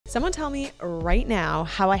Someone tell me right now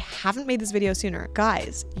how I haven't made this video sooner.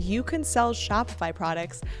 Guys, you can sell Shopify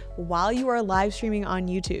products while you are live streaming on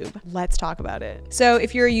YouTube. Let's talk about it. So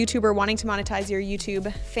if you're a YouTuber wanting to monetize your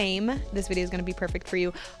YouTube fame, this video is going to be perfect for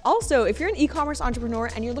you. Also, if you're an e-commerce entrepreneur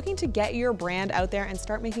and you're looking to get your brand out there and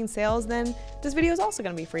start making sales, then this video is also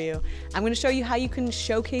going to be for you. I'm going to show you how you can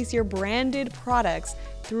showcase your branded products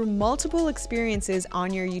through multiple experiences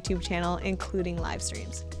on your YouTube channel, including live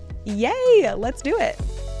streams. Yay, let's do it.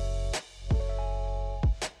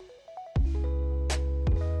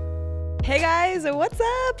 Hey guys, what's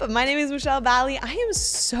up? My name is Michelle Valley. I am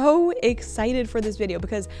so excited for this video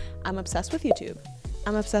because I'm obsessed with YouTube.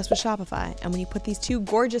 I'm obsessed with Shopify. And when you put these two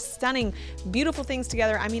gorgeous, stunning, beautiful things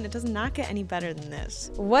together, I mean, it does not get any better than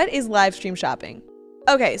this. What is live stream shopping?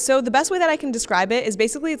 Okay, so the best way that I can describe it is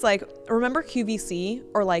basically it's like, remember QVC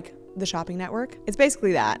or like the shopping network? It's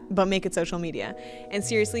basically that, but make it social media. And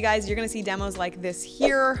seriously guys, you're gonna see demos like this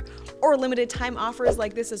here or limited time offers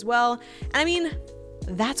like this as well. And I mean,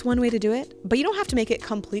 that's one way to do it, but you don't have to make it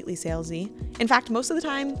completely salesy. In fact, most of the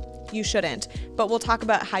time you shouldn't, but we'll talk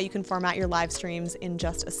about how you can format your live streams in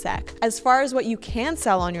just a sec. As far as what you can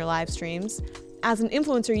sell on your live streams, as an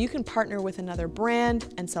influencer, you can partner with another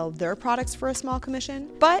brand and sell their products for a small commission.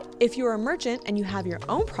 But if you're a merchant and you have your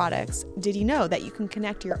own products, did you know that you can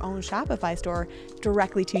connect your own Shopify store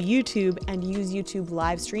directly to YouTube and use YouTube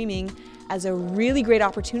live streaming as a really great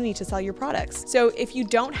opportunity to sell your products? So if you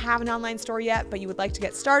don't have an online store yet, but you would like to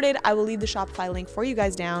get started, I will leave the Shopify link for you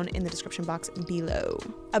guys down in the description box below.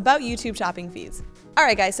 About YouTube shopping fees. All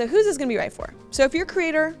right guys, so who's this gonna be right for? So if you're a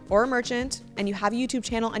creator or a merchant and you have a YouTube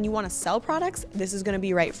channel and you wanna sell products, this is gonna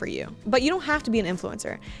be right for you. But you don't have to be an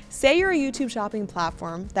influencer. Say you're a YouTube shopping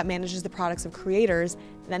platform that manages the products of creators,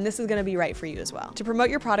 then this is gonna be right for you as well. To promote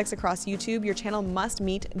your products across YouTube, your channel must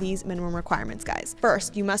meet these minimum requirements, guys.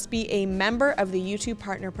 First, you must be a member of the YouTube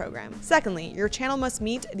Partner Program. Secondly, your channel must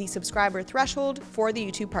meet the subscriber threshold for the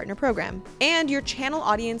YouTube Partner Program. And your channel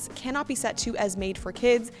audience cannot be set to as made for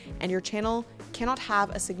kids, and your channel cannot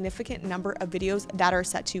have a significant number of videos that are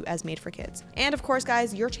set to as made for kids. And of course,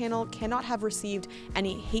 guys, your channel cannot have received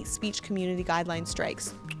any hate speech community guideline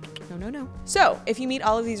strikes. No. So if you meet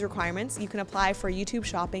all of these requirements, you can apply for YouTube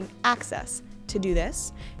Shopping Access. To do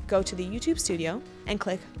this, go to the YouTube Studio and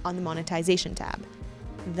click on the Monetization tab.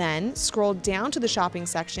 Then scroll down to the shopping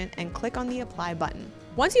section and click on the Apply button.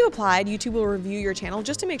 Once you've applied, YouTube will review your channel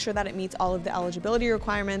just to make sure that it meets all of the eligibility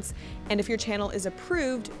requirements. And if your channel is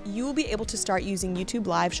approved, you will be able to start using YouTube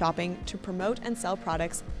Live Shopping to promote and sell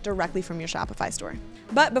products directly from your Shopify store.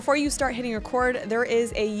 But before you start hitting record, there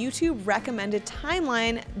is a YouTube recommended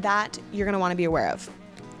timeline that you're gonna wanna be aware of.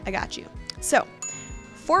 I got you. So,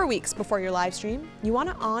 4 weeks before your live stream, you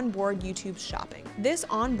wanna onboard YouTube Shopping. This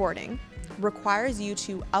onboarding requires you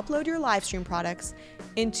to upload your live stream products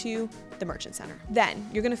into the Merchant Center. Then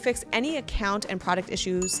you're gonna fix any account and product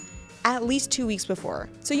issues at least 2 weeks before.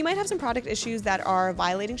 So you might have some product issues that are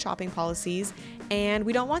violating shopping policies, and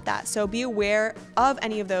we don't want that. So be aware of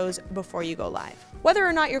any of those before you go live. Whether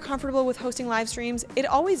or not you're comfortable with hosting live streams, it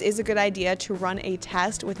always is a good idea to run a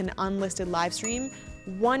test with an unlisted live stream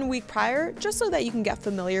 1 week prior, just so that you can get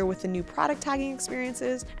familiar with the new product tagging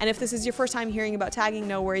experiences. And if this is your first time hearing about tagging,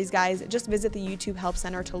 no worries guys, just visit the YouTube Help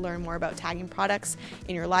Center to learn more about tagging products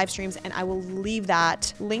in your live streams, and I will leave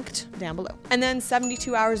that linked down below. And then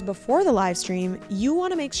 72 hours before the live stream, you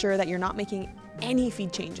wanna make sure that you're not making any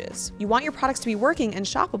feed changes. You want your products to be working and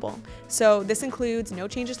shoppable. So this includes no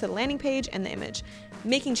changes to the landing page and the image.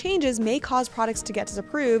 Making changes may cause products to get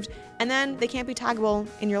disapproved, and then they can't be taggable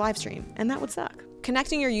in your live stream, and that would suck.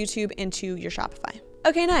 Connecting your YouTube into your Shopify.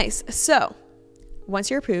 Okay, nice. So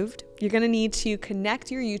once you're approved, you're gonna need to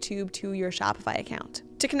connect your YouTube to your Shopify account.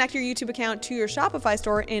 To connect your YouTube account to your Shopify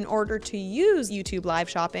store in order to use YouTube Live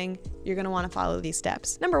Shopping, you're gonna wanna follow these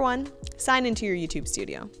steps. Number 1, sign into your YouTube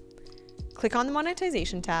Studio. Click on the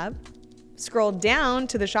Monetization tab, scroll down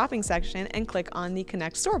to the shopping section and click on the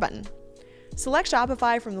Connect Store button. Select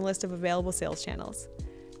Shopify from the list of available sales channels.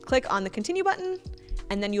 Click on the Continue button,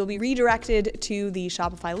 and then you'll be redirected to the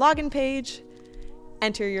Shopify login page.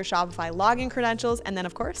 Enter your Shopify login credentials, and then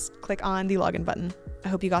of course, click on the login button. I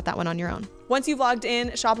hope you got that one on your own. Once you've logged in,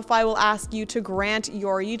 Shopify will ask you to grant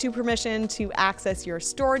your YouTube permission to access your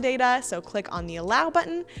store data. So click on the Allow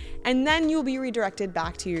button, and then you'll be redirected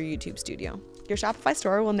back to your YouTube Studio. Your Shopify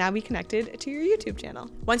store will now be connected to your YouTube channel.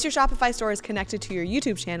 Once your Shopify store is connected to your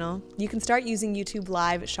YouTube channel, you can start using YouTube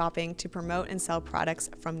Live Shopping to promote and sell products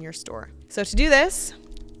from your store. So to do this,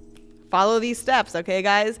 follow these steps, okay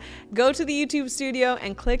guys? Go to the YouTube Studio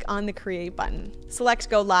and click on the Create button. Select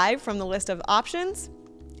Go Live from the list of options,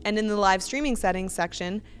 And in the live streaming settings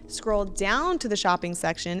section, scroll down to the shopping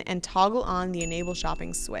section and toggle on the enable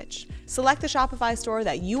shopping switch. Select the Shopify store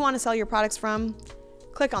that you want to sell your products from,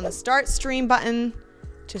 click on the start stream button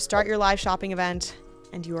to start your live shopping event,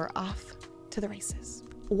 and you are off to the races.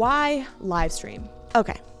 Why live stream?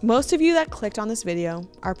 Okay, most of you that clicked on this video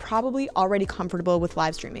are probably already comfortable with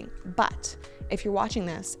live streaming, but if you're watching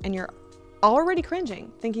this and you're already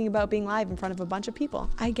cringing thinking about being live in front of a bunch of people,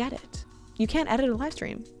 I get it. You can't edit a live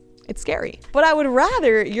stream. It's scary. But I would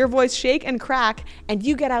rather your voice shake and crack and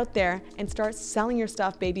you get out there and start selling your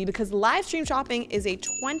stuff, baby, because live stream shopping is a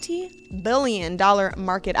 $20 billion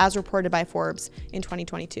market as reported by Forbes in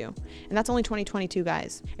 2022. And that's only 2022,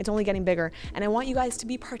 guys. It's only getting bigger. And I want you guys to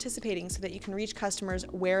be participating so that you can reach customers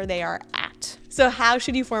where they are at. So how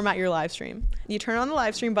should you format your live stream? You turn on the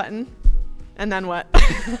live stream button and then what?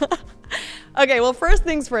 Okay, well, first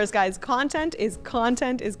things first, guys, content is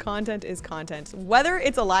content is content is content. Whether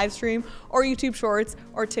it's a live stream or YouTube Shorts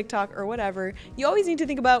or TikTok or whatever, you always need to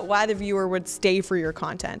think about why the viewer would stay for your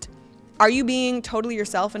content. Are you being totally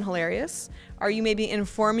yourself and hilarious? Are you maybe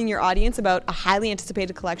informing your audience about a highly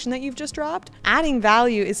anticipated collection that you've just dropped? Adding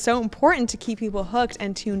value is so important to keep people hooked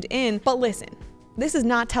and tuned in. But listen, this is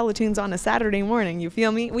not Teletoons on a Saturday morning, you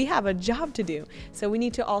feel me? We have a job to do, so we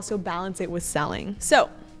need to also balance it with selling. So,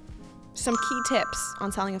 some key tips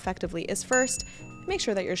on selling effectively is first, make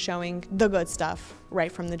sure that you're showing the good stuff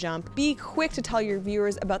right from the jump. Be quick to tell your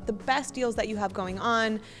viewers about the best deals that you have going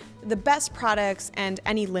on, the best products, and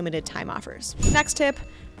any limited time offers. Next tip,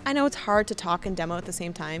 I know it's hard to talk and demo at the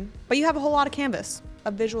same time, but you have a whole lot of canvas,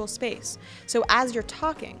 a visual space. So as you're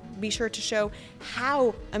talking, be sure to show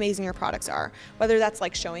how amazing your products are, whether that's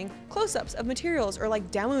like showing close-ups of materials or like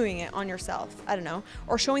demoing it on yourself, I don't know,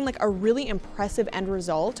 or showing like a really impressive end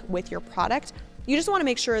result with your product. You just want to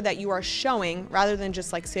make sure that you are showing rather than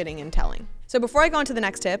just like sitting and telling. So before I go on to the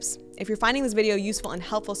next tips, if you're finding this video useful and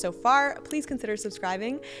helpful so far, please consider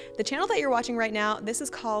subscribing. The channel that you're watching right now, this is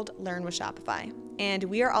called Learn with Shopify. And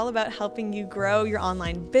we are all about helping you grow your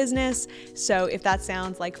online business. So if that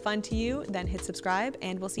sounds like fun to you, then hit subscribe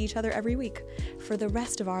and we'll see each other every week for the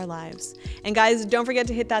rest of our lives. And guys, don't forget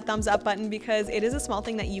to hit that thumbs up button because it is a small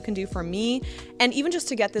thing that you can do for me and even just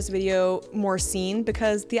to get this video more seen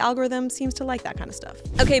because the algorithm seems to like that kind of stuff.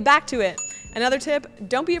 Okay, back to it. Another tip,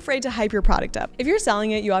 don't be afraid to hype your product up. If you're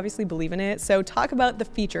selling it, you obviously believe in it, so talk about the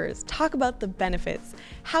features, talk about the benefits,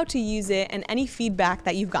 how to use it, and any feedback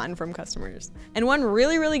that you've gotten from customers. And one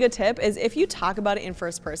really, really good tip is if you talk about it in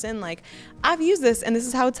first person, like, I've used this and this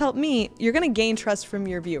is how it's helped me, you're gonna gain trust from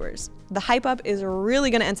your viewers. The hype up is really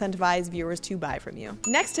gonna incentivize viewers to buy from you.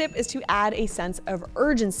 Next tip is to add a sense of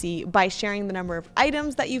urgency by sharing the number of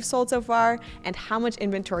items that you've sold so far and how much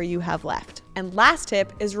inventory you have left. And last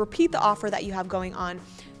tip is repeat the offer that you have going on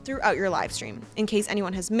throughout your live stream in case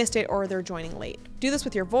anyone has missed it or they're joining late. Do this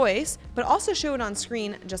with your voice, but also show it on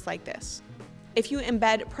screen just like this. If you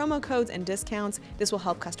embed promo codes and discounts, this will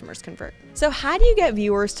help customers convert. So how do you get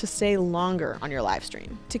viewers to stay longer on your live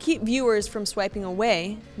stream? To keep viewers from swiping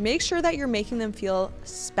away, make sure that you're making them feel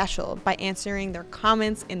special by answering their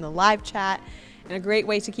comments in the live chat. And a great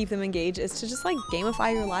way to keep them engaged is to just like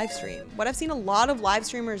gamify your live stream. What I've seen a lot of live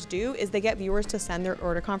streamers do is they get viewers to send their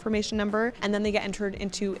order confirmation number and then they get entered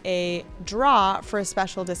into a draw for a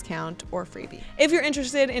special discount or freebie. If you're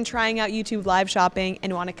interested in trying out YouTube live shopping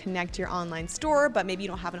and want to connect your online store, but maybe you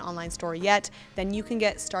don't have an online store yet, then you can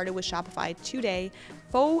get started with Shopify today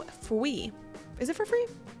for free. Is it for free?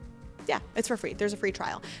 Yeah, it's for free. There's a free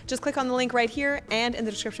trial. Just click on the link right here and in the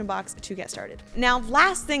description box to get started. Now,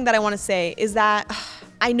 last thing that I want to say is that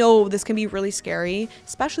I know this can be really scary,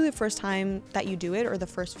 especially the first time that you do it or the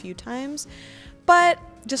first few times, but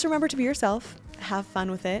just remember to be yourself, have fun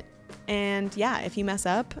with it. And yeah, if you mess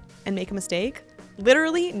up and make a mistake,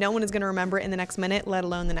 literally no one is going to remember it in the next minute, let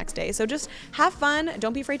alone the next day. So just have fun.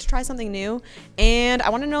 Don't be afraid to try something new. And I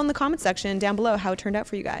want to know in the comment section down below how it turned out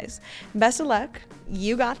for you guys. Best of luck.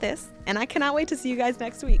 You got this. And I cannot wait to see you guys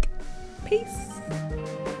next week. Peace.